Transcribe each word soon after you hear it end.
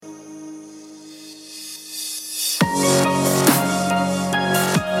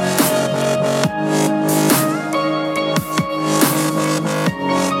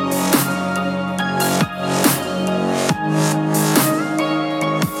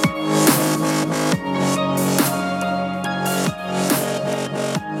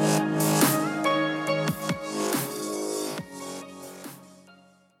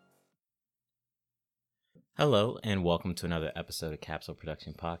Hello, and welcome to another episode of Capsule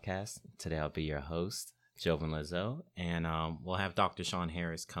Production Podcast. Today I'll be your host, Jovan Lizzo, and we'll have Dr. Sean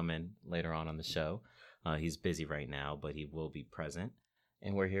Harris come in later on the show. He's busy right now, but he will be present.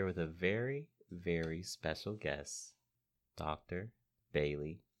 And we're here with a very, very special guest, Dr.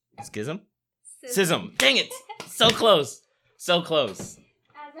 Bailey Schism? Schism! Dang it! So close! So close!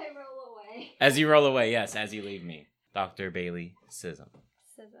 As I roll away. As you roll away, yes, as you leave me. Dr. Bailey Schism.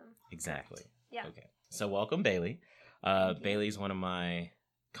 Exactly. Yeah. Okay. So welcome, Bailey. Bailey's one of my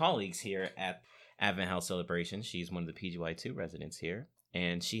colleagues here at Advent Health Celebration. She's one of the PGY2 residents here,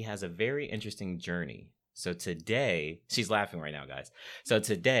 and she has a very interesting journey. So today, she's laughing right now, guys. So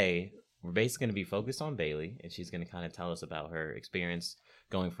today, we're basically going to be focused on Bailey, and she's going to kind of tell us about her experience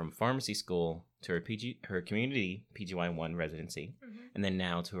going from pharmacy school to her community PGY1 residency, and then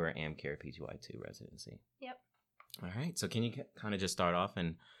now to her AmCare PGY2 residency. Yep. All right. So can you kind of just start off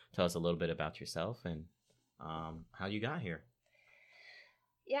and tell us a little bit about yourself and how you got here?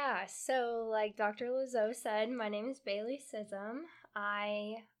 Yeah, so like Dr. Lizzo said, my name is Bailey Schism.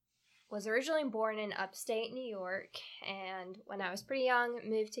 I was originally born in upstate New York, and when I was pretty young,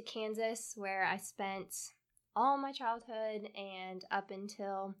 moved to Kansas, where I spent all my childhood and up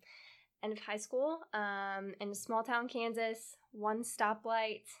until end of high school in a small town, Kansas, one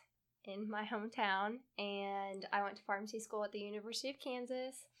stoplight in my hometown, and I went to pharmacy school at the University of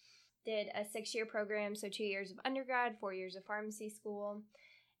Kansas. Did a 6-year program, so 2 years of undergrad, 4 years of pharmacy school,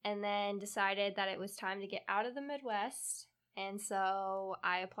 and then decided that it was time to get out of the Midwest. And so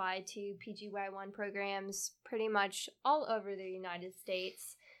I applied to PGY1 programs pretty much all over the United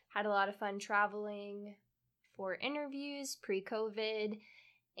States. Had a lot of fun traveling for interviews pre-COVID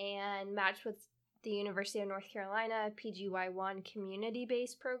and matched with the University of North Carolina PGY1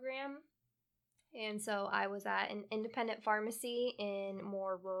 community-based program. And so I was at an independent pharmacy in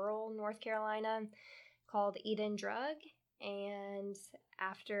more rural North Carolina called Eden Drug. And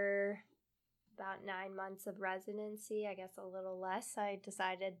after about 9 months of residency, I guess a little less, I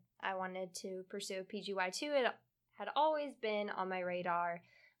decided I wanted to pursue a PGY2. It had always been on my radar,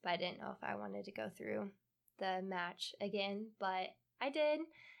 but I didn't know if I wanted to go through the match again. But I did,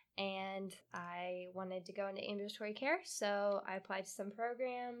 and I wanted to go into ambulatory care, so I applied to some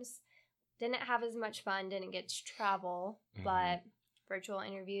programs. Didn't have as much fun, didn't get to travel, but virtual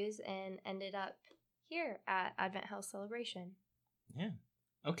interviews, and ended up here at Advent Health Celebration. Yeah.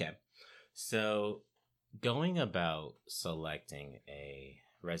 Okay. So going about selecting a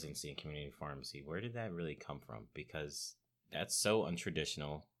residency in community pharmacy, where did that really come from? Because that's so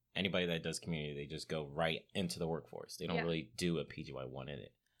untraditional. Anybody that does community, they just go right into the workforce. They don't really do a PGY1 in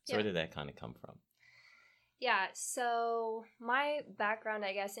it. So where did that kind of come from? Yeah, so my background,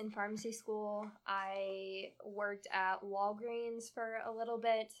 I guess, in pharmacy school, I worked at Walgreens for a little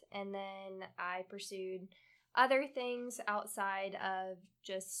bit, and then I pursued other things outside of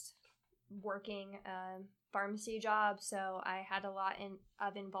just working a pharmacy job. So I had a lot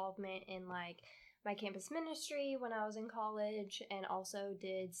of involvement in like my campus ministry when I was in college, and also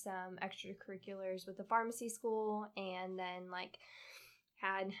did some extracurriculars with the pharmacy school, and then like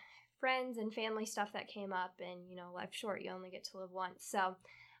had friends and family stuff that came up, and life's short, you only get to live once. So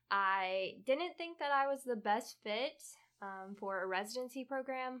I didn't think that I was the best fit for a residency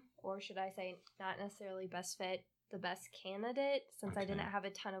program, or should I say not necessarily best fit, the best candidate, since I didn't have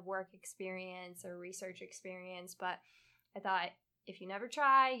a ton of work experience or research experience. But I thought, if you never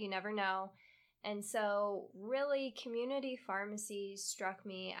try, you never know. And so really community pharmacy struck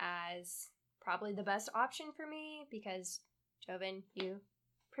me as probably the best option for me, because Jovan, you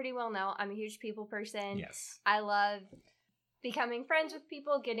pretty well know I'm a huge people person. Yes. I love becoming friends with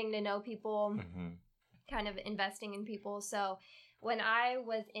people, getting to know people, kind of investing in people. So when I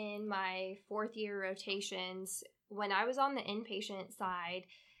was in my 4th year rotations, when I was on the inpatient side,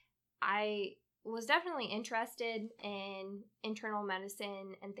 I was definitely interested in internal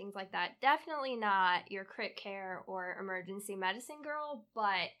medicine and things like that. Definitely not your crit care or emergency medicine girl,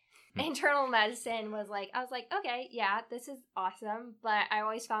 but internal medicine was like, I was like, okay, yeah, this is awesome. But I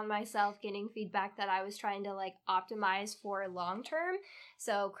always found myself getting feedback that I was trying to like optimize for long term.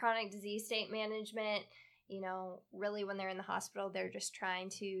 So chronic disease state management, really when they're in the hospital, they're just trying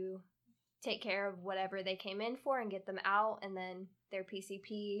to take care of whatever they came in for and get them out. And then their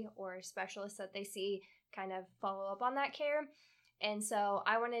PCP or specialist that they see kind of follow up on that care. And so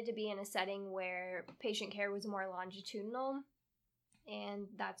I wanted to be in a setting where patient care was more longitudinal. And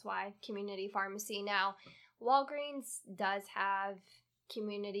that's why community pharmacy. Now, Walgreens does have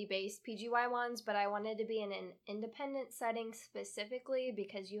community-based PGY1s, but I wanted to be in an independent setting specifically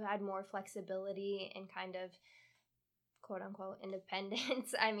because you had more flexibility and kind of quote unquote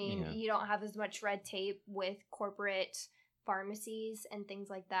independence. I mean, Yeah. you don't have as much red tape with corporate pharmacies and things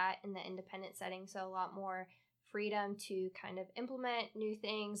like that in the independent setting. So a lot more freedom to kind of implement new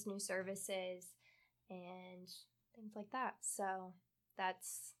things, new services, and things like that. So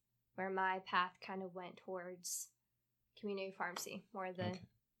that's where my path kind of went towards community pharmacy, more the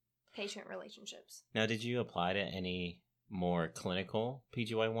patient relationships. Now, did you apply to any more clinical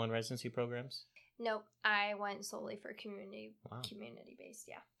PGY1 residency programs? Nope, I went solely for community Wow. based.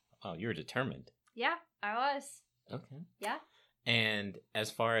 Yeah. Oh, you were determined. Yeah, I was. Okay. Yeah. And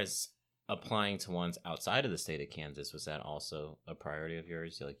as far as applying to ones outside of the state of Kansas, was that also a priority of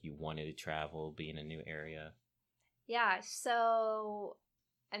yours? Like you wanted to travel, be in a new area? Yeah, so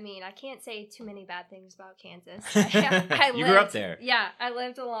I mean, I can't say too many bad things about Kansas. I You grew up there. Yeah, I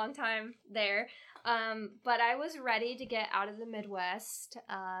lived a long time there. But I was ready to get out of the Midwest.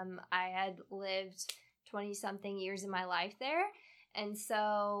 I had lived 20-something years of my life there. And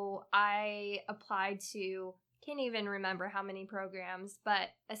so I applied to, can't even remember how many programs, but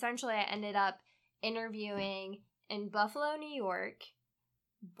essentially I ended up interviewing in Buffalo, New York,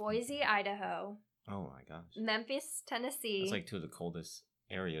 Boise, Idaho, Oh my gosh. Memphis, Tennessee. That's like two of the coldest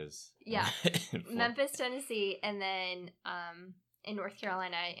areas. Yeah. Memphis, Tennessee, and then in North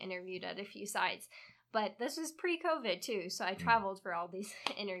Carolina, I interviewed at a few sites. But this was pre-COVID too, so I traveled for all these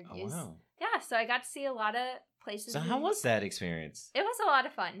interviews. Oh, wow. Yeah, so I got to see a lot of places. So how was that experience? It was a lot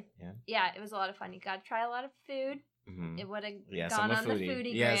of fun. Yeah. Yeah, it was a lot of fun. You got to try a lot of food. Mm-hmm. It would have Yes, gone I'm a on the foodie.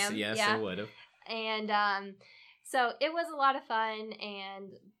 foodie Yes, gram. yes, Yeah. it would have. And so it was a lot of fun,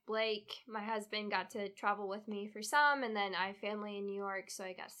 and Blake, my husband, got to travel with me for some, and then I have family in New York, so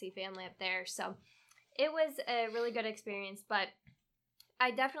I got to see family up there. So it was a really good experience, but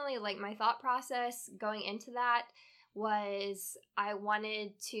I definitely, like, my thought process going into that was I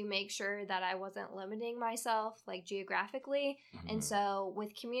wanted to make sure that I wasn't limiting myself, like, geographically. Mm-hmm. And so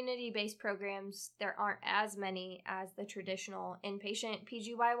with community-based programs, there aren't as many as the traditional inpatient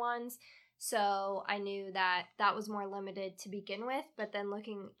PGY ones. So I knew that that was more limited to begin with. But then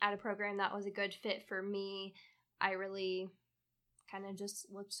looking at a program that was a good fit for me, I really kind of just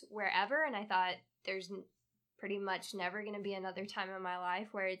looked wherever. And I thought there's pretty much never going to be another time in my life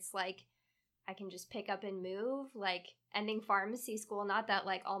where it's like I can just pick up and move, like ending pharmacy school. Not that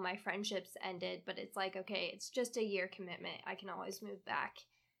like all my friendships ended, but it's like, okay, it's just a year commitment. I can always move back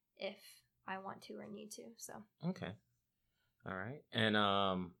if I want to or need to. So okay, all right.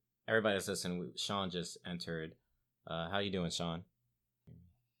 And everybody that's listening, Sean just entered. How you doing, Sean?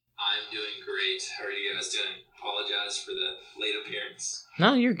 I'm doing great. How are you guys doing? Apologize for the late appearance.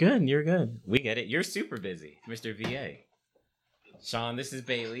 No, you're good. You're good. We get it. You're super busy, Mr. VA. Sean, this is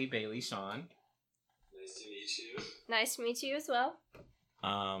Bailey. Bailey, Sean. Nice to meet you. nice to meet you as well.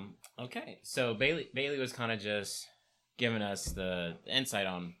 Okay. So Bailey was kind of just giving us the insight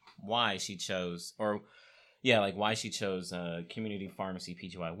on why she chose, why she chose community pharmacy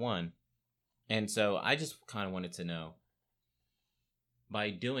PGY1. And so I just kind of wanted to know, by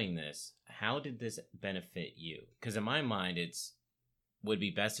doing this, how did this benefit you? Because in my mind, would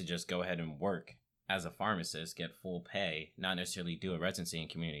be best to just go ahead and work as a pharmacist, get full pay, not necessarily do a residency in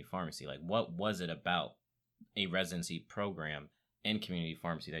community pharmacy. Like, what was it about a residency program in community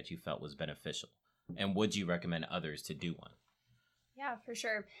pharmacy that you felt was beneficial? And would you recommend others to do one? Yeah, for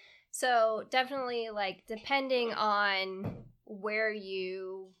sure. So definitely, like, depending on where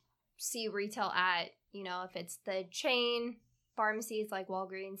you see retail at, you know, if it's the chain pharmacies like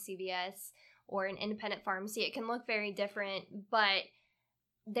Walgreens, CVS, or an independent pharmacy, it can look very different, but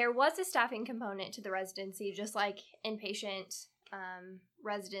there was a staffing component to the residency, just like inpatient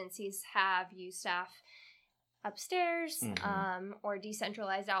residencies have. You staff upstairs or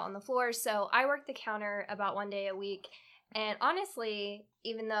decentralized out on the floor. So I worked the counter about 1 day a week. And honestly,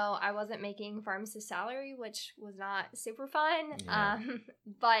 even though I wasn't making pharmacist salary, which was not super fun,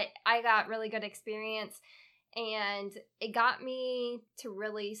 but I got really good experience. And it got me to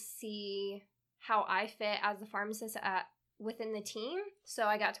really see how I fit as a pharmacist within the team. So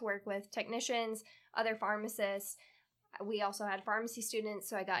I got to work with technicians, other pharmacists. We also had pharmacy students,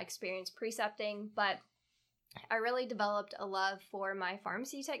 so I got experience precepting. But I really developed a love for my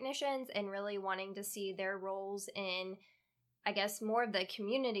pharmacy technicians and really wanting to see their roles in, I guess, more of the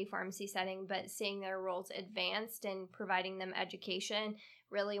community pharmacy setting, but seeing their roles advanced and providing them education,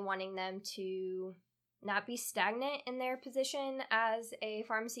 really wanting them to not be stagnant in their position as a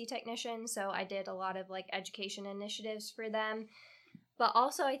pharmacy technician. So I did a lot of like education initiatives for them. But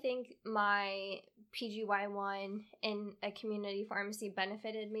also I think my PGY1 in a community pharmacy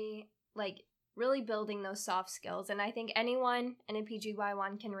benefited me. Like, really building those soft skills. And I think anyone in a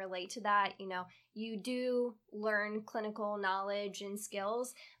PGY1 can relate to that. You know, you do learn clinical knowledge and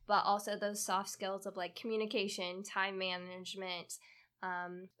skills, but also those soft skills of like communication, time management,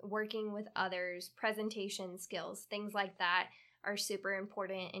 working with others, presentation skills, things like that are super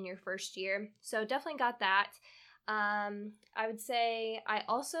important in your first year. So definitely got that. I would say I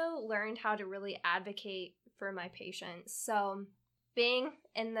also learned how to really advocate for my patients. So being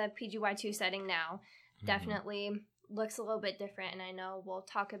in the PGY2 setting now definitely looks a little bit different, and I know we'll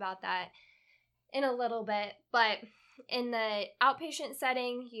talk about that in a little bit. But in the outpatient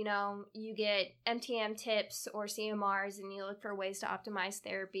setting, you know, you get MTM tips or CMRs, and you look for ways to optimize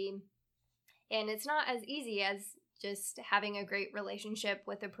therapy. And it's not as easy as just having a great relationship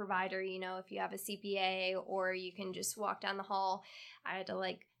with a provider. You know, if you have a CPA, or you can just walk down the hall. I had to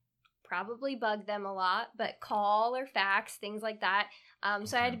like probably bug them a lot, but call or fax, things like that.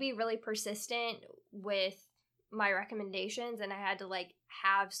 So I had to be really persistent with my recommendations, and I had to like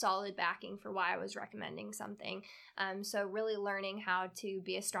have solid backing for why I was recommending something. So really learning how to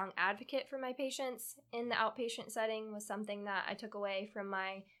be a strong advocate for my patients in the outpatient setting was something that I took away from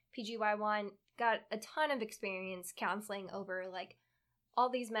my PGY1. Got a ton of experience counseling over like all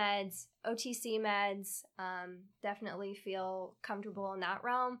these meds, OTC meds. Definitely feel comfortable in that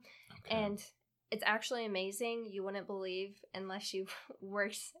realm. Okay. And it's actually amazing. You wouldn't believe, unless you've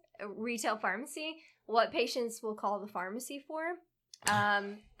worked retail pharmacy, what patients will call the pharmacy for.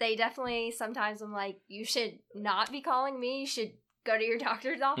 They definitely, sometimes I'm like, you should not be calling me. You should go to your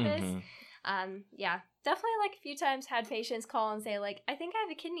doctor's office. Yeah, definitely like a few times had patients call and say like, I think I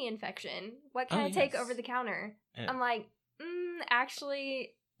have a kidney infection. What can I take over the counter? Yeah. I'm like,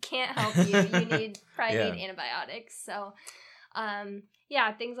 actually can't help you. You need probably need antibiotics. So,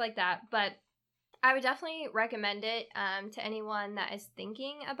 yeah, things like that. But I would definitely recommend it to anyone that is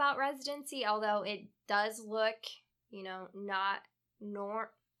thinking about residency, although it does look, you know, not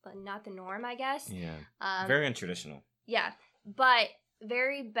the norm, I guess. Yeah. Very untraditional. Yeah. But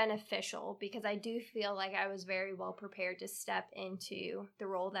very beneficial, because I do feel like I was very well prepared to step into the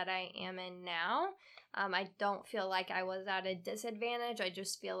role that I am in now. I don't feel like I was at a disadvantage. I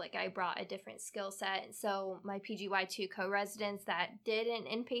just feel like I brought a different skill set. So my PGY2 co-residents that did an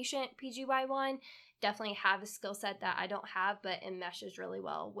inpatient PGY1 definitely have a skill set that I don't have, but it meshes really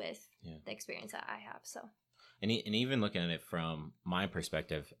well with the experience that I have. So, and even looking at it from my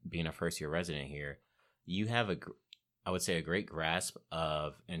perspective, being a first-year resident here, you have I would say a great grasp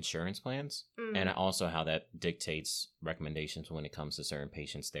of insurance plans, and also how that dictates recommendations when it comes to certain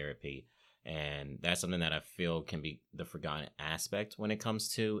patients' therapy. And that's something that I feel can be the forgotten aspect when it comes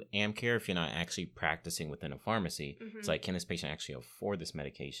to AmCare. If you're not actually practicing within a pharmacy, it's like, can this patient actually afford this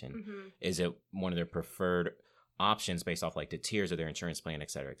medication? Is it one of their preferred options based off like the tiers of their insurance plan,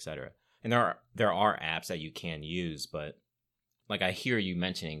 et cetera, et cetera? And there are apps that you can use, but like I hear you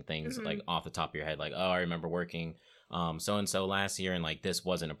mentioning things like off the top of your head, like, oh, I remember working so-and-so last year, and like this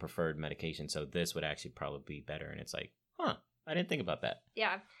wasn't a preferred medication, so this would actually probably be better. And it's like, I didn't think about that.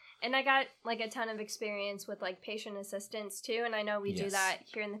 Yeah. And I got like a ton of experience with like patient assistance too. And I know we do that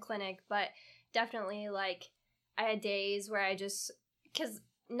here in the clinic, but definitely like I had days where I just, because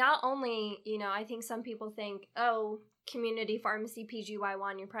not only, you know, I think some people think, oh, community pharmacy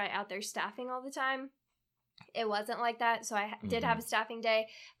PGY1, you're probably out there staffing all the time. It wasn't like that. So I did have a staffing day,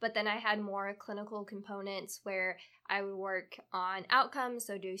 but then I had more clinical components where I would work on outcomes,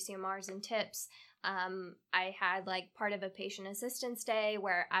 so do CMRs and tips. I had like part of a patient assistance day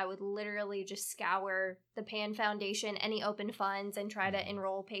where I would literally just scour the PAN Foundation, any open funds, and try to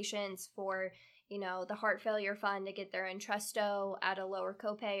enroll patients for, you know, the heart failure fund to get their Entresto at a lower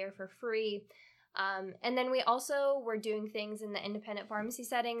copay or for free. And then we also were doing things in the independent pharmacy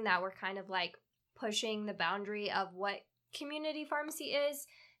setting that were kind of like pushing the boundary of what community pharmacy is,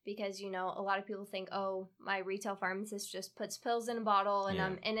 because, you know, a lot of people think, oh, my retail pharmacist just puts pills in a bottle and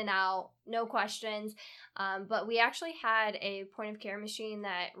I'm in and out, no questions. But we actually had a point of care machine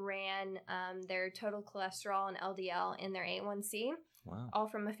that ran their total cholesterol and LDL in their A1C, all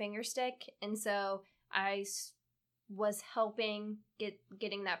from a finger stick. And so I was helping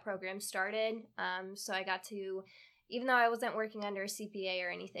getting that program started. So I got to, even though I wasn't working under a CPA or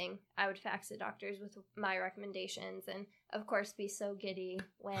anything, I would fax the doctors with my recommendations, and of course be so giddy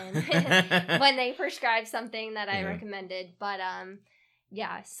when when they prescribe something that I recommended. But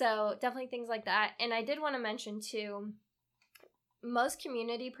so definitely things like that. And I did want to mention too, most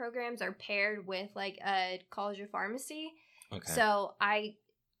community programs are paired with like a college of pharmacy. Okay. So I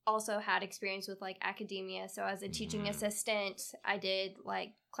also had experience with like academia. So as a teaching assistant, I did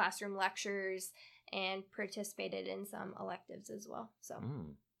like classroom lectures and participated in some electives as well. So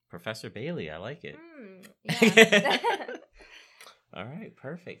Professor Bailey. I like it. Yeah. All right,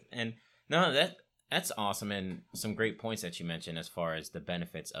 perfect. And no, that's awesome, and some great points that you mentioned as far as the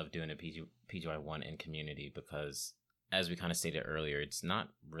benefits of doing a PGY1 in community, because as we kind of stated earlier, it's not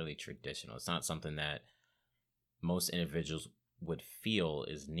really traditional. It's not something that most individuals would feel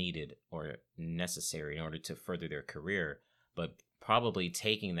is needed or necessary in order to further their career, but probably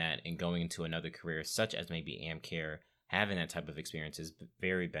taking that and going into another career such as maybe AmCare, having that type of experience is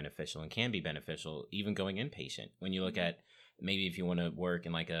very beneficial and can be beneficial even going inpatient. When you look at maybe if you want to work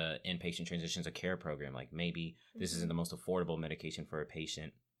in like a inpatient transitions of care program, like maybe this isn't the most affordable medication for a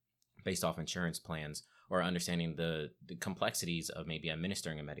patient based off insurance plans, or understanding the complexities of maybe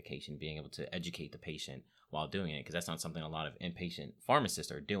administering a medication, being able to educate the patient while doing it, because that's not something a lot of inpatient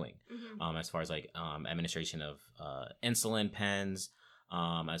pharmacists are doing. As far as like administration of insulin pens,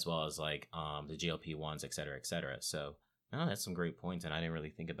 as well as like the GLP-1s, et cetera, et cetera. So no, that's some great points, and I didn't really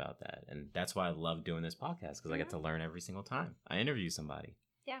think about that. And that's why I love doing this podcast, because I get to learn every single time I interview somebody.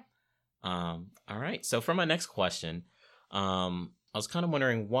 Yeah. All right. So for my next question, I was kind of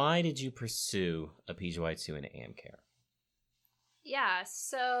wondering, why did you pursue a PGY2 in AmCare? Yeah,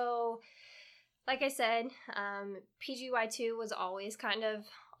 so like I said, PGY2 was always kind of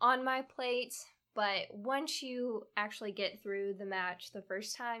on my plate, but once you actually get through the match the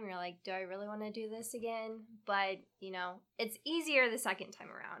first time, you're like, do I really want to do this again? But, you know, it's easier the second time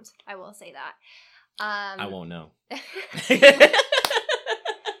around. I will say that. I won't know.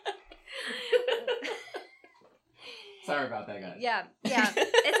 Sorry about that, guys. Yeah,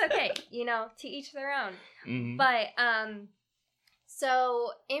 it's okay. You know, to each their own. Mm-hmm. But,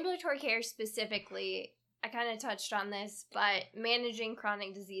 so ambulatory care specifically, I kind of touched on this, but managing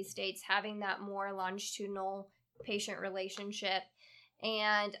chronic disease states, having that more longitudinal patient relationship,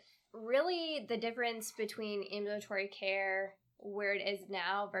 and really the difference between ambulatory care where it is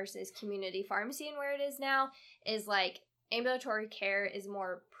now versus community pharmacy and where it is now is like ambulatory care is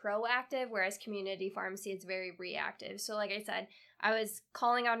more proactive, whereas community pharmacy is very reactive. So like I said, I was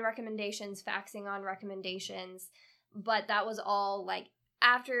calling on recommendations, faxing on recommendations, but that was all like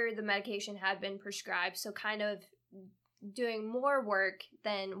after the medication had been prescribed. So kind of doing more work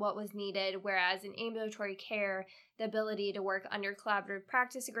than what was needed, whereas in ambulatory care, the ability to work under collaborative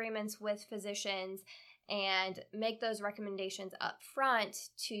practice agreements with physicians and make those recommendations up front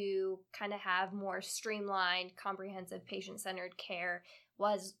to kind of have more streamlined, comprehensive, patient-centered care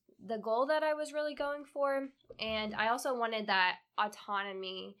was the goal that I was really going for. And I also wanted that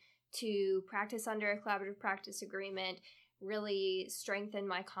autonomy to practice under a collaborative practice agreement, really strengthen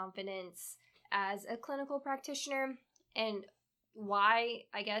my confidence as a clinical practitioner. And why,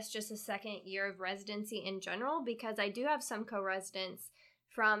 I guess, just a second year of residency in general, because I do have some co-residents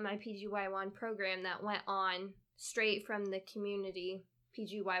from my PGY1 program that went on straight from the community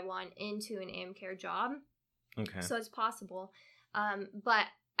PGY1 into an AmCare job. Okay. So it's possible. But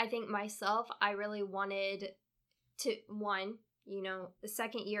I think myself, I really wanted to, one, you know, the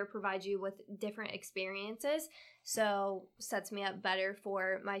second year provides you with different experiences, so sets me up better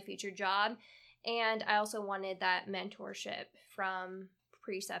for my future job. And I also wanted that mentorship from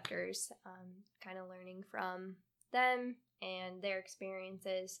preceptors, kind of learning from them and their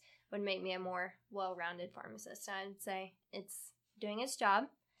experiences would make me a more well-rounded pharmacist. I'd say it's doing its job,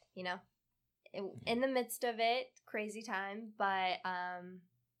 you know, in the midst of it, crazy time, but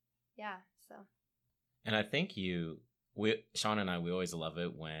yeah, so. And I think Sean and I, we always love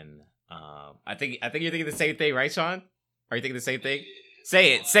it when, I think you're thinking the same thing, right, Sean? Are you thinking the same thing?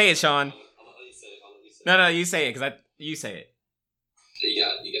 Say it, Sean. No, you say it, because you say it. You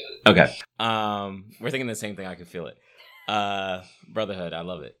got it. Okay. We're thinking the same thing. I can feel it. Brotherhood, I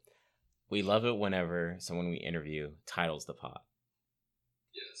love it. We love it whenever someone we interview titles the pod.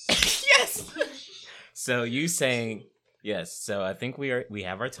 Yes. Yes. So you saying yes. So I think we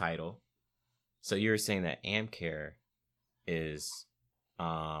have our title. So you're saying that AmCare is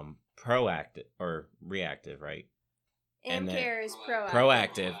proactive or reactive, right? AmCare is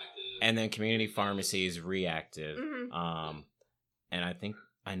proactive, and then community pharmacy is reactive. Mm-hmm. And I think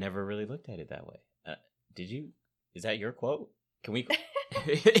I never really looked at it that way. Did you? Is that your quote? Can we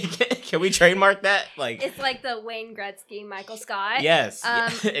can we trademark that? Like, it's like the Wayne Gretzky, Michael Scott. Yes.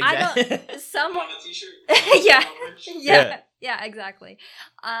 Exactly. I don't. Someone. On a t-shirt. Yeah, exactly.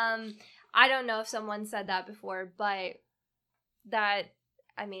 I don't know if someone said that before, but that,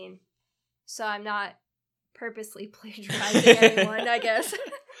 I mean, so I'm not purposely plagiarizing anyone, I guess.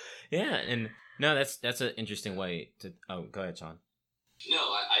 Yeah, and no, that's an interesting way to. Oh, go ahead, Sean.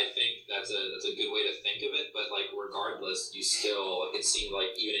 No, I think that's a good way to think of it. But like, regardless, you still, it seemed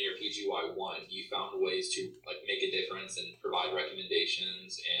like even in your PGY one, you found ways to like make a difference and provide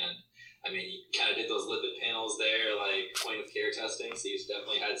recommendations. And I mean, you kind of did those lipid panels there, like point of care testing. So you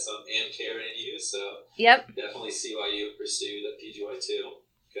definitely had some AM care in you. So Yep. definitely see why you pursue the PGY two.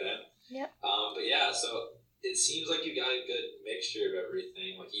 Okay. Yep. But yeah, so it seems like you got a good mixture of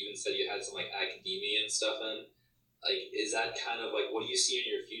everything. Like you even said you had some like academia and stuff in. Like, is that kind of like, what do you see in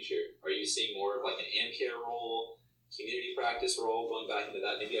your future? Are you seeing more of like an AmCare role, community practice role, going back into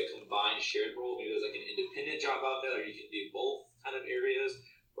that, maybe a combined shared role? Maybe there's like an independent job out there, or you can do both kind of areas,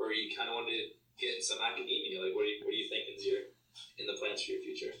 or you kind of want to get in some academia? Like, what do you think is in the plans for your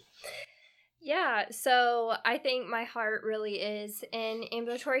future? Yeah, so I think my heart really is in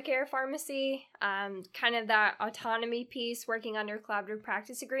ambulatory care pharmacy, kind of that autonomy piece, working under collaborative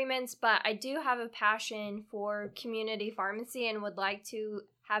practice agreements. But I do have a passion for community pharmacy and would like to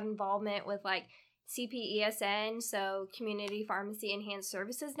have involvement with like CPESN, so Community Pharmacy Enhanced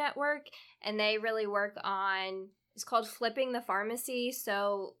Services Network. And they really work on, it's called flipping the pharmacy.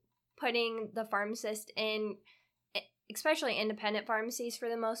 So putting the pharmacist in, especially independent pharmacies for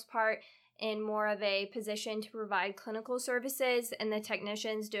the most part, in more of a position to provide clinical services, and the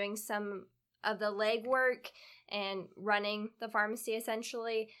technicians doing some of the legwork and running the pharmacy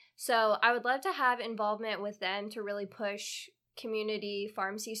essentially. So I would love to have involvement with them to really push community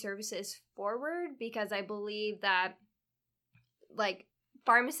pharmacy services forward, because I believe that like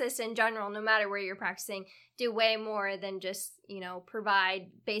pharmacists in general, no matter where you're practicing, do way more than just, provide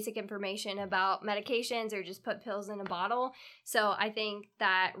basic information about medications or just put pills in a bottle. So I think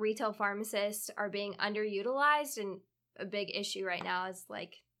that retail pharmacists are being underutilized, and a big issue right now is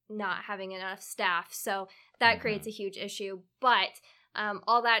like not having enough staff. So that creates a huge issue. But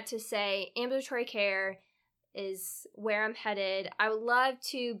all that to say, ambulatory care is where I'm headed. I would love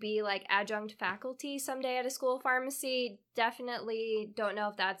to be like adjunct faculty someday at a school of pharmacy. Definitely don't know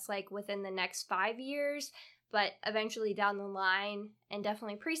if that's like within the next 5 years, but eventually down the line, and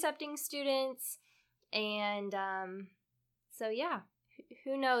definitely precepting students. And so yeah,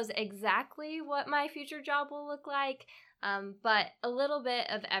 who knows exactly what my future job will look like, but a little bit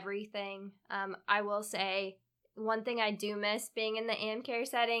of everything. I will say one thing I do miss being in the AmCare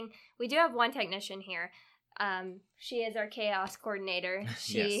setting, we do have one technician here. She is our chaos coordinator.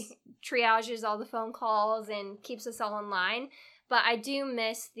 She triages all the phone calls and keeps us all in line. But I do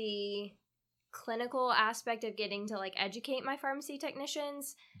miss the clinical aspect of getting to like educate my pharmacy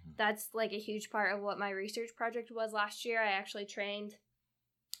technicians. That's like a huge part of what my research project was last year. I actually trained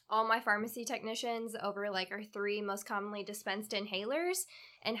all my pharmacy technicians over like our 3 most commonly dispensed inhalers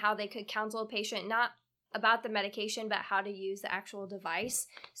and how they could counsel a patient not about the medication but how to use the actual device.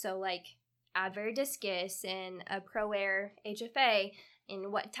 So like Advair Discus and a ProAir HFA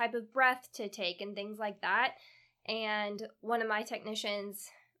and what type of breath to take and things like that. And one of my technicians,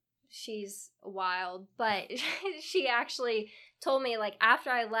 she's wild, but she actually told me like after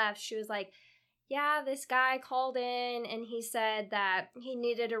I left, she was like, yeah, this guy called in and he said that he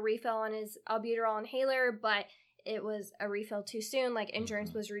needed a refill on his albuterol inhaler, but it was a refill too soon, like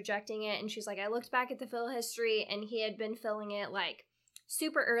insurance was rejecting it. And she's like, I looked back at the fill history and he had been filling it like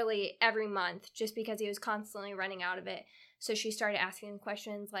super early every month just because he was constantly running out of it. So she started asking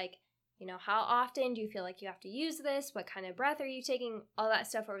questions like, how often do you feel like you have to use this? What kind of breath are you taking? All that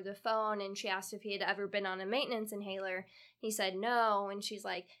stuff over the phone. And she asked if he had ever been on a maintenance inhaler. He said no. And she's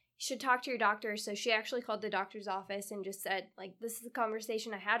like, you should talk to your doctor. So she actually called the doctor's office and just said, like, this is the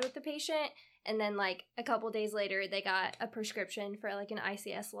conversation I had with the patient. And then, like, a couple days later, they got a prescription for, like, an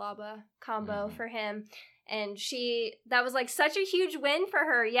ICS-LABA combo for him. And that was, like, such a huge win for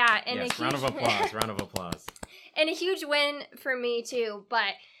her. Yeah. And yes, round of applause. And a huge win for me, too.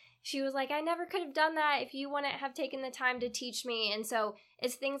 But she was like, I never could have done that if you wouldn't have taken the time to teach me. And so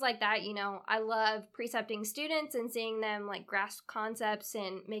it's things like that, I love precepting students and seeing them like grasp concepts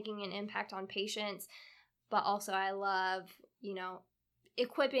and making an impact on patients. But also I love,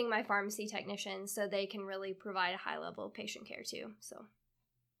 equipping my pharmacy technicians so they can really provide a high level of patient care too. So.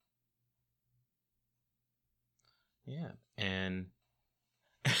 Yeah. And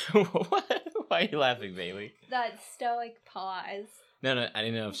why are you laughing, Bailey? That stoic pause. No, I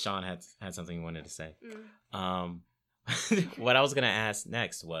didn't know if Sean had something he wanted to say. What I was going to ask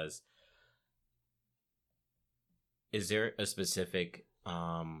next was, is there a specific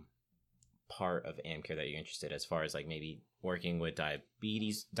part of AmCare that you're interested as far as like maybe working with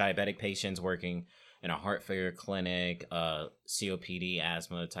diabetic patients, working in a heart failure clinic, COPD,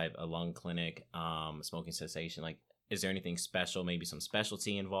 asthma type, a lung clinic, smoking cessation? Like, is there anything special, maybe some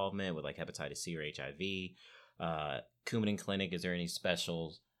specialty involvement with like hepatitis C or HIV? Coumadin Clinic, is there any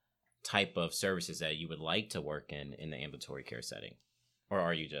special type of services that you would like to work in the ambulatory care setting? Or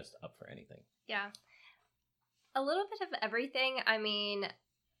are you just up for anything? Yeah. A little bit of everything. I mean,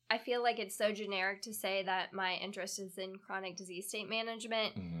 I feel like it's so generic to say that my interest is in chronic disease state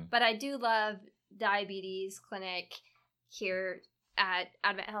management, but I do love diabetes clinic here at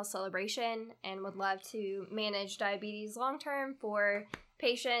Advent Health Celebration and would love to manage diabetes long term for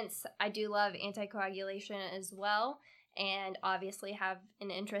patients. I do love anticoagulation as well, and obviously have an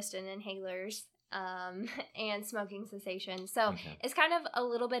interest in inhalers and smoking cessation. So it's kind of a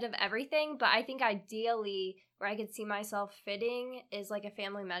little bit of everything, but I think ideally where I could see myself fitting is like a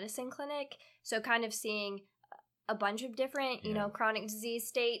family medicine clinic. So kind of seeing a bunch of different, you know, chronic disease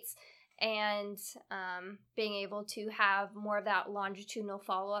states, and being able to have more of that longitudinal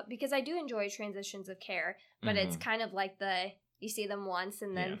follow-up, because I do enjoy transitions of care, but it's kind of like you see them once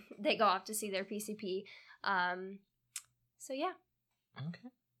and then they go off to see their PCP. So yeah. Okay.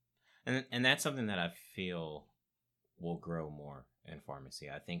 And that's something that I feel will grow more in pharmacy.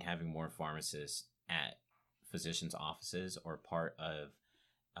 I think having more pharmacists at physicians' offices or part of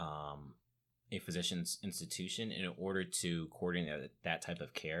a physician's institution in order to coordinate that type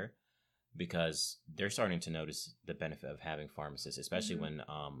of care, because they're starting to notice the benefit of having pharmacists, especially when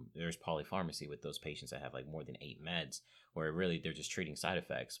there's polypharmacy with those patients that have like more than 8 meds, where really they're just treating side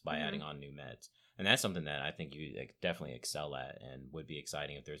effects by adding on new meds. And that's something that I think you definitely excel at, and would be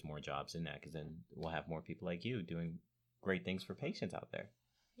exciting if there's more jobs in that, because then we'll have more people like you doing great things for patients out there.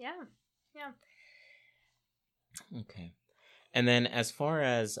 Yeah. Yeah. Okay. And then as far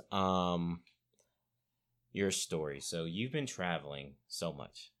as your story, so you've been traveling so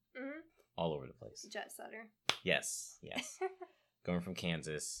much. All over the place. Jet setter. Yes. Going from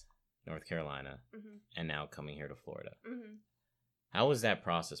Kansas, North Carolina, and now coming here to Florida. How was that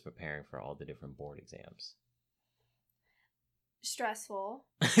process preparing for all the different board exams? Stressful.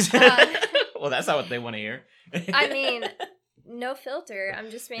 Well, that's not what they want to hear. I mean, no filter. I'm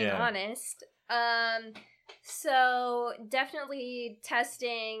just being honest. So definitely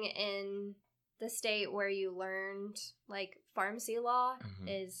testing in the state where you learned like pharmacy law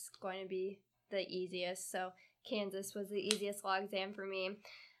is going to be the easiest. So Kansas was the easiest law exam for me.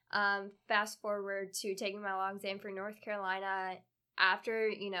 Fast forward to taking my law exam for North Carolina. After,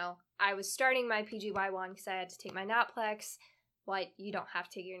 you know, I was starting my PGY1 because I had to take my NAPLEX. Well, you don't have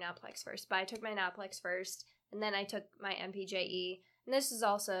to take your NAPLEX first, but I took my NAPLEX first, and then I took my MPJE. And this is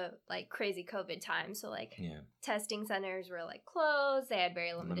also like crazy COVID time, so like testing centers were like closed. They had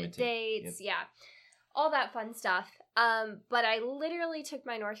very limited dates. Yeah, all that fun stuff. But I literally took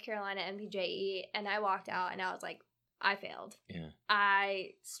my North Carolina MPJE, and I walked out, and I was like, I failed. Yeah, I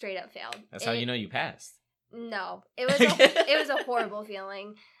straight up failed. That's how you know you passed. No, it was a horrible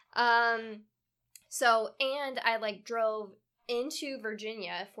feeling. So, and I like drove into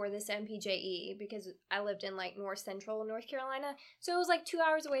Virginia for this MPJE because I lived in like north central North Carolina. So it was like 2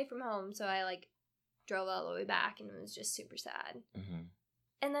 hours away from home. So I like drove all the way back, and it was just super sad.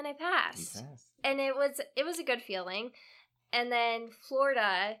 And then I passed. You passed. And it was a good feeling. And then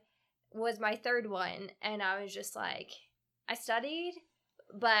Florida was my third one, and I was just like, I studied,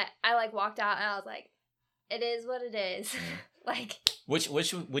 but I like walked out and I was like, it is what it is. Like, which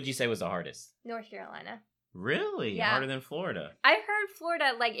would you say was the hardest? North Carolina. Really? Yeah. Harder than Florida? I've heard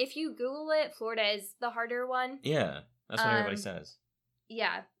Florida, like, if you Google it, Florida is the harder one. Yeah, that's what everybody says.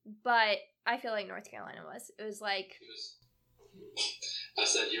 Yeah, but I feel like North Carolina was. It was like... I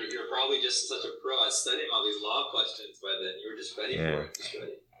said, you're probably just such a pro at studying all these law questions by then. You were just ready for it. Just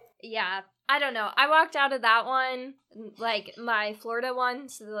ready. Yeah, I don't know. I walked out of that one, like, my Florida one,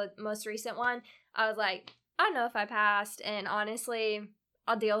 so the most recent one, I was like, I don't know if I passed, and honestly,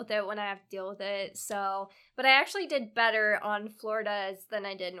 I'll deal with it when I have to deal with it. So, but I actually did better on Florida's than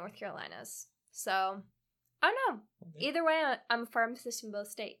I did North Carolina's. So, I don't know. Either way, I'm a pharmacist in both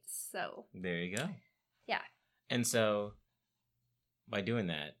states. So there you go. Yeah. And so, by doing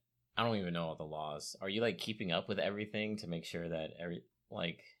that, I don't even know all the laws. Are you like keeping up with everything to make sure that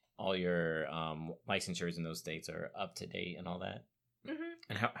all your licensures in those states are up to date and all that?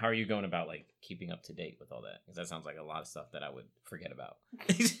 And how are you going about like keeping up to date with all that? Because that sounds like a lot of stuff that I would forget about.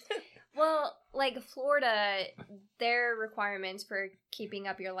 Well, like Florida, their requirements for keeping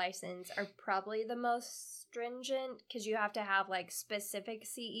up your license are probably the most stringent because you have to have like specific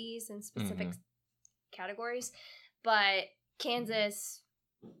CEs and specific categories. But Kansas,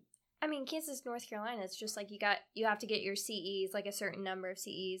 North Carolina, it's just like you have to get your CEs, like a certain number of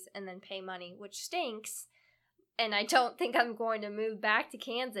CEs, and then pay money, which stinks. And I don't think I'm going to move back to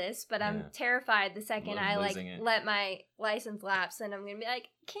Kansas, but I'm terrified the second I let my license lapse, and I'm going to be like,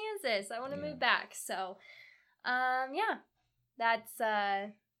 Kansas, I want to move back. So, Yeah, that's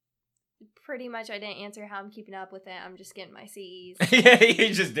pretty much. I didn't answer how I'm keeping up with it. I'm just getting my C's. Yeah,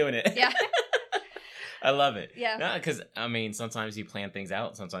 you're just doing it. Yeah. I love it. Yeah. Because, I mean, sometimes you plan things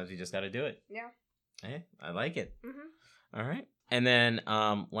out. Sometimes you just got to do it. Yeah. Hey, I like it. Mm-hmm. All right. And then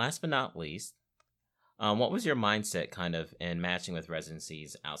last but not least, what was your mindset kind of in matching with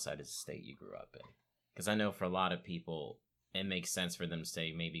residencies outside of the state you grew up in? Because I know for a lot of people, it makes sense for them to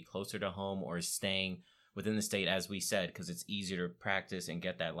stay maybe closer to home or staying within the state, as we said, because it's easier to practice and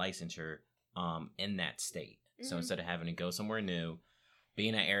get that licensure in that state. Mm-hmm. So instead of having to go somewhere new, be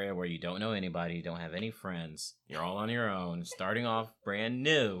in an area where you don't know anybody, you don't have any friends, you're all on your own, starting off brand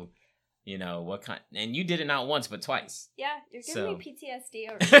new, you know, what kind, and you did it not once, but twice. Yeah, you're giving me PTSD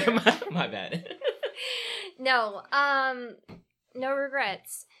over here. my bad. No, no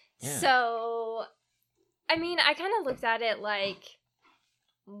regrets. Yeah. So, I mean, I kind of looked at it like,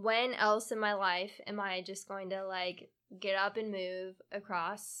 when else in my life am I just going to, like, get up and move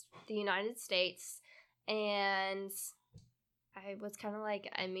across the United States? And I was kind of like,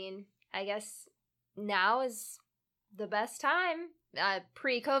 I mean, I guess now is the best time.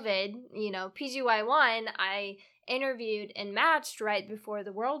 Pre-COVID, you know, PGY1, I interviewed and matched right before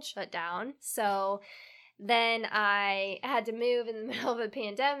the world shut down. So then I had to move in the middle of a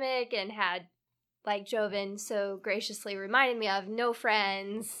pandemic and had, like Joven so graciously reminded me of, no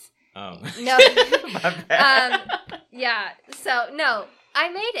friends. Oh. No. My bad. Yeah. So, no, I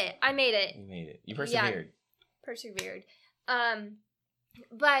made it. You made it. You persevered. Yeah, persevered.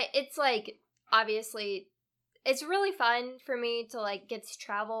 But it's like, obviously, it's really fun for me to, like, get to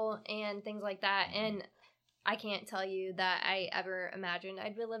travel and things like that. And I can't tell you that I ever imagined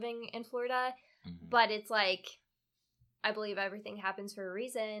I'd be living in Florida. Mm-hmm. But it's like, I believe everything happens for a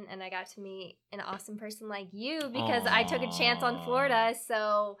reason. And I got to meet an awesome person like you because I took a chance on Florida.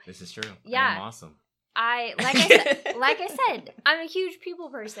 So this is true. Yeah. I'm awesome. Like I said, I'm a huge people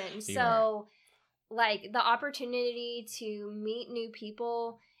person. So, like, the opportunity to meet new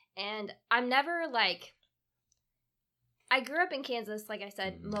people, and I'm never, like, I grew up in Kansas, like I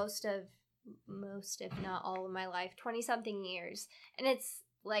said, most if not all of my life, 20-something years. And it's,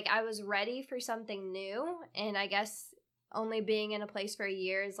 like, I was ready for something new, and I guess only being in a place for a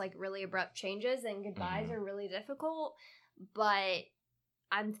year is, like, really abrupt changes, and goodbyes are really difficult. But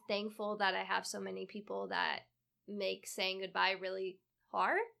I'm thankful that I have so many people that make saying goodbye really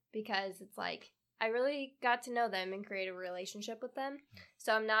hard, because it's, like, I really got to know them and create a relationship with them.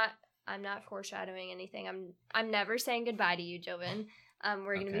 So I'm not foreshadowing anything. I'm never saying goodbye to you, Joven.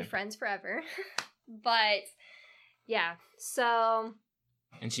 We're going to be friends forever. But yeah, so.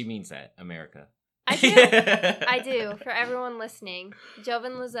 And she means that, America. I do. I do. For everyone listening,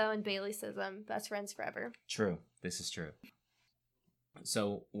 Joven Lazo and Bailey Sism, best friends forever. True. This is true.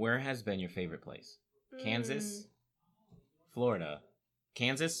 So where has been your favorite place? Kansas, Florida,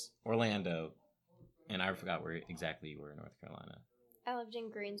 Kansas, Orlando, and I forgot where exactly you were in North Carolina. I lived in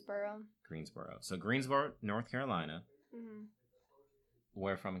Greensboro. So Greensboro, North Carolina. Mm-hmm.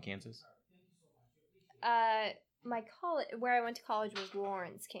 Where from in Kansas? My college, where I went to college, was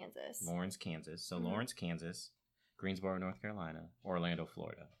Lawrence, Kansas. So Lawrence, Kansas, Greensboro, North Carolina, Orlando,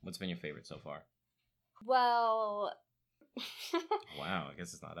 Florida. What's been your favorite so far? Well. Wow, I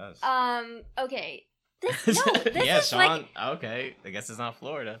guess it's not us. Okay. This yeah, is Sean. Like, okay, I guess it's not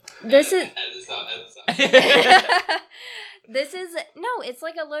Florida. This is. It's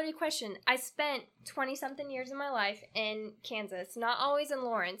like a loaded question. I spent 20-something years of my life in Kansas, not always in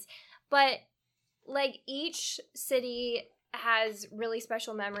Lawrence, but, like, each city has really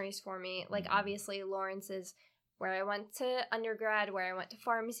special memories for me. Like, obviously, Lawrence is where I went to undergrad, where I went to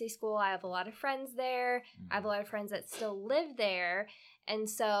pharmacy school. I have a lot of friends there. I have a lot of friends that still live there. And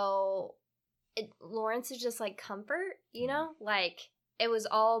so Lawrence is just, like, comfort, you know? Like, it was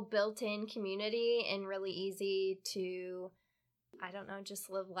all built-in community and really easy to, I don't know, just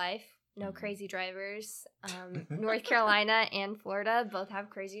live life. No crazy drivers. North Carolina and Florida both have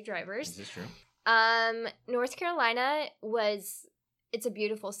crazy drivers. Is this true? North Carolina it's a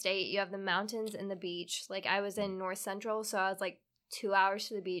beautiful state. You have the mountains and the beach. Like, I was in North Central, so I was, like, 2 hours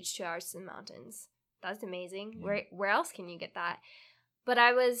to the beach, 2 hours to the mountains. That's amazing. Yeah. Where else can you get that? But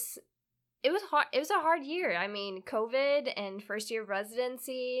it was hard. It was a hard year. I mean, COVID and first year of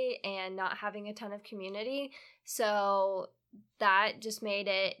residency and not having a ton of community. So that just made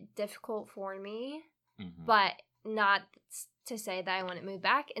it difficult for me, but not to say that I wouldn't move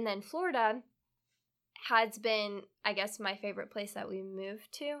back. And then Florida has been, I guess, my favorite place that we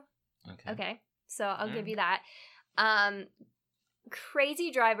moved to. Okay. So I'll give you that.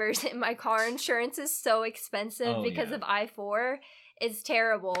 Crazy drivers in my car. Insurance is so expensive because of I-4. It's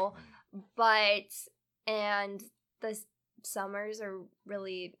terrible. But and the summers are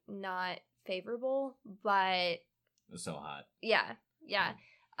really not favorable, but It's so hot. yeah.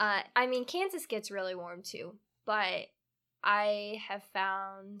 I mean, Kansas gets really warm too, but I have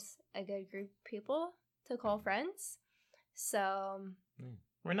found a good group of people to call friends. So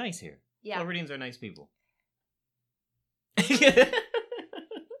we're nice here. Yeah. Floridians are nice people.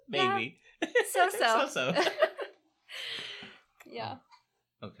 Maybe. So. Yeah.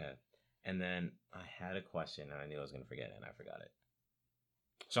 Okay. And then I had a question, and I knew I was going to forget it, and I forgot it.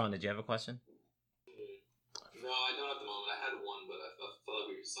 Sean, did you have a question? No, I don't at the moment. I had one, but I felt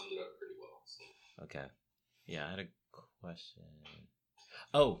like we summed it up pretty well. So. Okay. Yeah, I had a question.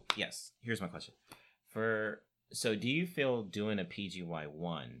 Oh, yes. Here's my question. So do you feel doing a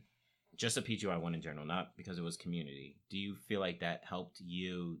PGY1, just a PGY1 in general, not because it was community, do you feel like that helped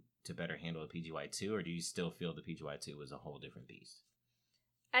you to better handle a PGY2, or do you still feel the PGY2 was a whole different beast?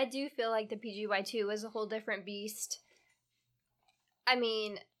 I do feel like the PGY2 was a whole different beast. I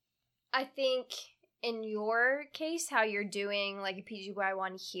mean, I think in your case, how you're doing like a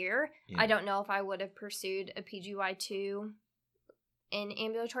PGY1 here, I don't know if I would have pursued a PGY2 in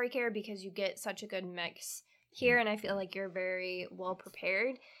ambulatory care because you get such a good mix here, and I feel like you're very well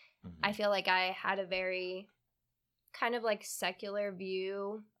prepared. I feel like I had a very kind of like secular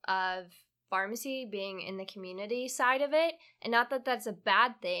view of pharmacy being in the community side of it, and not that that's a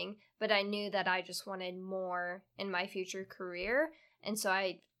bad thing, but I knew that I just wanted more in my future career, and so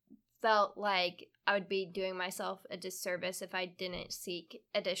I felt like I would be doing myself a disservice if I didn't seek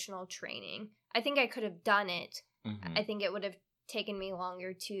additional training. I think I could have done it. I think it would have taken me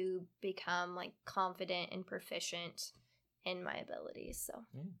longer to become like confident and proficient in my abilities. So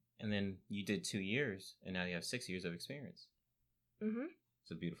and then you did 2 years, and now you have 6 years of experience.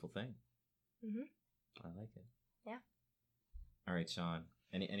 It's a beautiful thing. I like it. Yeah. All right, Sean,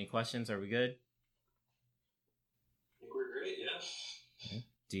 any questions? Are we good? I think we're great. Yeah. Okay.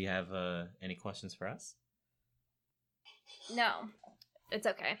 Do you have any questions for us? No, it's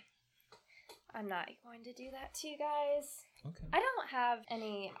okay. I'm not going to do that to you guys. Okay. I don't have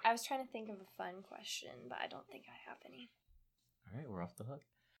any. I was trying to think of a fun question, but I don't think I have any. All right, we're off the hook.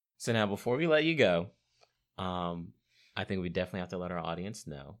 So now, before we let you go, I think we definitely have to let our audience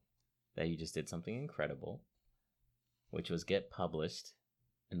know that you just did something incredible, which was get published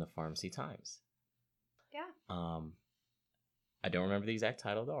in the Pharmacy Times. Yeah. I don't remember the exact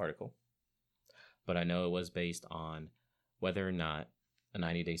title of the article, but I know it was based on whether or not a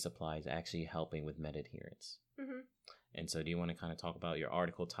 90-day supply is actually helping with med adherence. And so do you want to kind of talk about your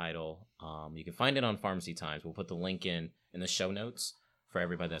article title? You can find it on Pharmacy Times. We'll put the link in the show notes for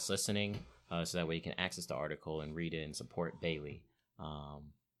everybody that's listening, so that way you can access the article and read it and support Bailey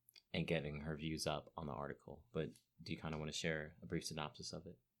and getting her views up on the article. But do you kind of want to share a brief synopsis of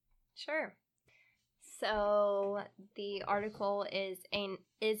it? Sure. So the article is a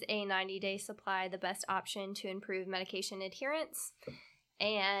 90-day supply the best option to improve medication adherence?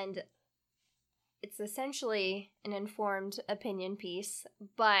 And it's essentially an informed opinion piece,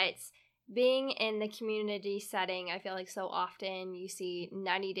 but being in the community setting, I feel like so often you see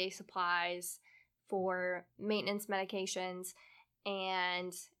 90-day supplies for maintenance medications,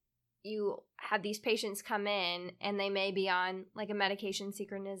 and you have these patients come in and they may be on like a medication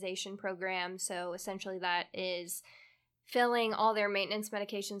synchronization program. So essentially that is filling all their maintenance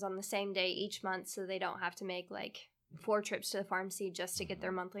medications on the same day each month, so they don't have to make like 4 trips to the pharmacy just to get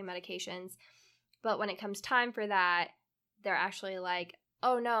their monthly medications. But when it comes time for that, they're actually like,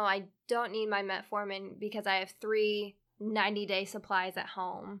 oh no, I don't need my metformin because I have 3 90-day supplies at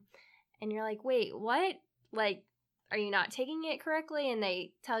home. And you're like, wait, what? Like, are you not taking it correctly? And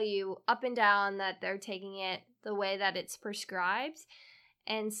they tell you up and down that they're taking it the way that it's prescribed.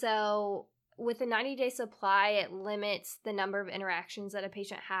 And so with a 90-day supply, it limits the number of interactions that a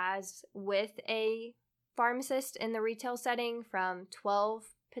patient has with a pharmacist in the retail setting from 12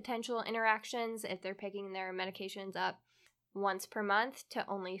 potential interactions if they're picking their medications up once per month to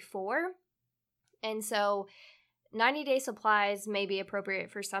only 4. And so 90-day supplies may be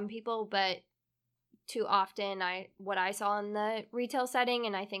appropriate for some people, but too often what I saw in the retail setting,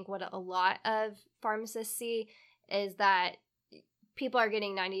 and I think what a lot of pharmacists see, is that people are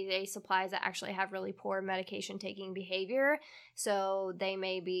getting 90-day supplies that actually have really poor medication taking behavior. So they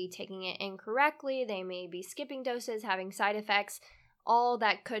may be taking it incorrectly, they may be skipping doses, having side effects, all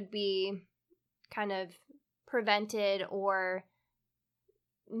that could be kind of prevented or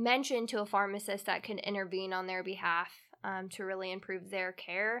mentioned to a pharmacist that could intervene on their behalf to really improve their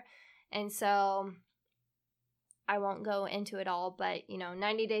care. And so I won't go into it all, but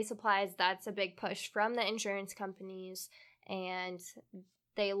 90-day supplies, that's a big push from the insurance companies, and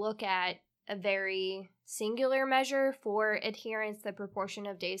they look at a very singular measure for adherence, the proportion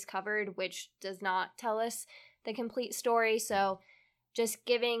of days covered, which does not tell us the complete story. So just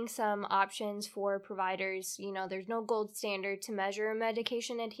giving some options for providers. There's no gold standard to measure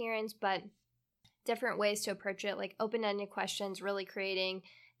medication adherence, but different ways to approach it, like open-ended questions, really creating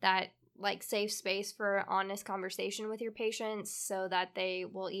that like safe space for honest conversation with your patients so that they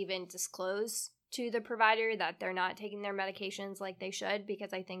will even disclose to the provider that they're not taking their medications like they should,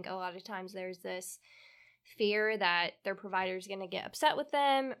 because I think a lot of times there's this fear that their provider is going to get upset with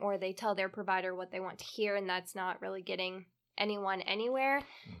them, or they tell their provider what they want to hear, and that's not really getting anyone anywhere.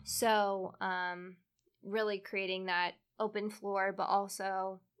 So really creating that open floor, but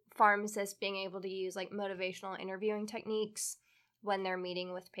also pharmacists being able to use like motivational interviewing techniques when they're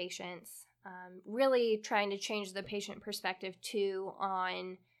meeting with patients. Really trying to change the patient perspective too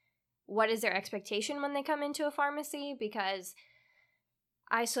on what is their expectation when they come into a pharmacy, because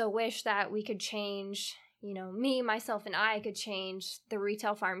I so wish that we could change, me, myself, and I could change the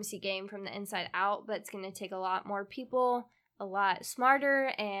retail pharmacy game from the inside out, but it's going to take a lot more people, a lot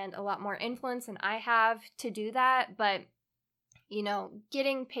smarter, and a lot more influence than I have to do that. But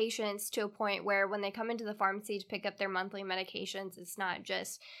getting patients to a point where when they come into the pharmacy to pick up their monthly medications, it's not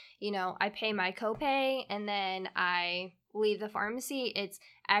just, I pay my copay and then I leave the pharmacy. It's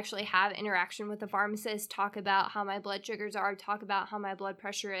actually have interaction with the pharmacist, talk about how my blood sugars are, talk about how my blood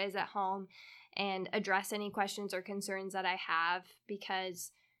pressure is at home, and address any questions or concerns that I have,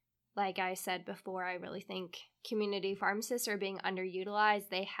 because like I said before, I really think community pharmacists are being underutilized.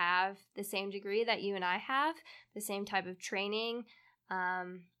 They have the same degree that you and I have, the same type of training,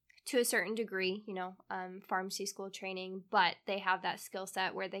 to a certain degree, pharmacy school training, but they have that skill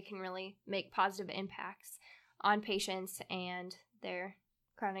set where they can really make positive impacts on patients and their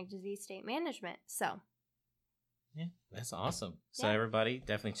chronic disease state management. So, yeah, that's awesome. So everybody,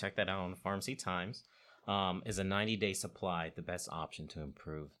 definitely check that out on the Pharmacy Times. Is a 90-day supply the best option to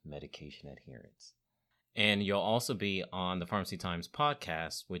improve medication adherence? And you'll also be on the Pharmacy Times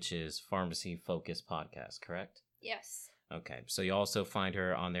podcast, which is Pharmacy Focus Podcast, correct? Yes. Okay, so you also find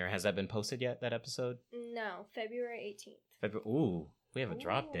her on there. Has that been posted yet, that episode? No, February 18th. Ooh, we have a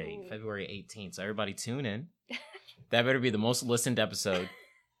drop date, February 18th. So everybody tune in. That better be the most listened episode.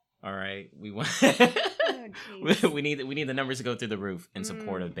 All right, we want. we need the numbers to go through the roof in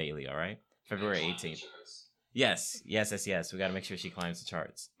support of Bailey. All right, February 18th. Yes. We got to make sure she climbs the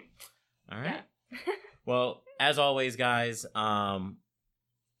charts. All right. Yeah. Well, as always, guys, thank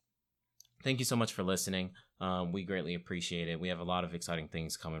you so much for listening. We greatly appreciate it. We have a lot of exciting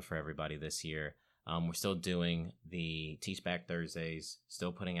things coming for everybody this year. We're still doing the Teach Back Thursdays,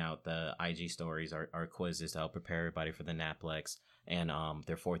 still putting out the IG stories, our quizzes to help prepare everybody for the NAPLEX and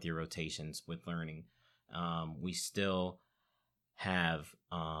their fourth year rotations with learning. We still have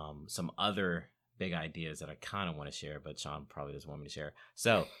some other big ideas that I kind of want to share, but Sean probably doesn't want me to share,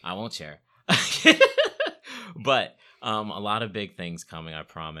 so I won't share. But a lot of big things coming, I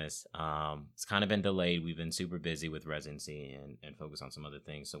promise. It's kind of been delayed. We've been super busy with residency and focused on some other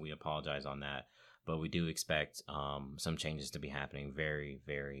things, so we apologize on that. But we do expect some changes to be happening very,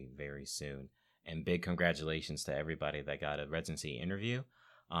 very, very soon. And big congratulations to everybody that got a residency interview.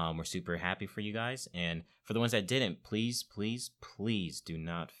 We're super happy for you guys. And for the ones that didn't, please, please, please do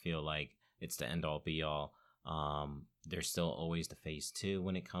not feel like it's the end all be all. There's still always the phase 2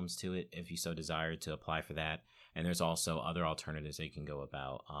 when it comes to it, if you so desire to apply for that. And there's also other alternatives that you can go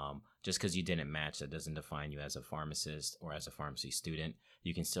about. Just because you didn't match, that doesn't define you as a pharmacist or as a pharmacy student.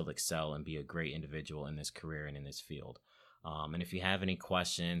 You can still excel and be a great individual in this career and in this field. And if you have any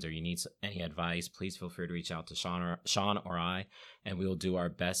questions or you need any advice, please feel free to reach out to Sean or I, and we will do our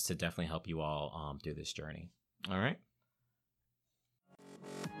best to definitely help you all through this journey. All right.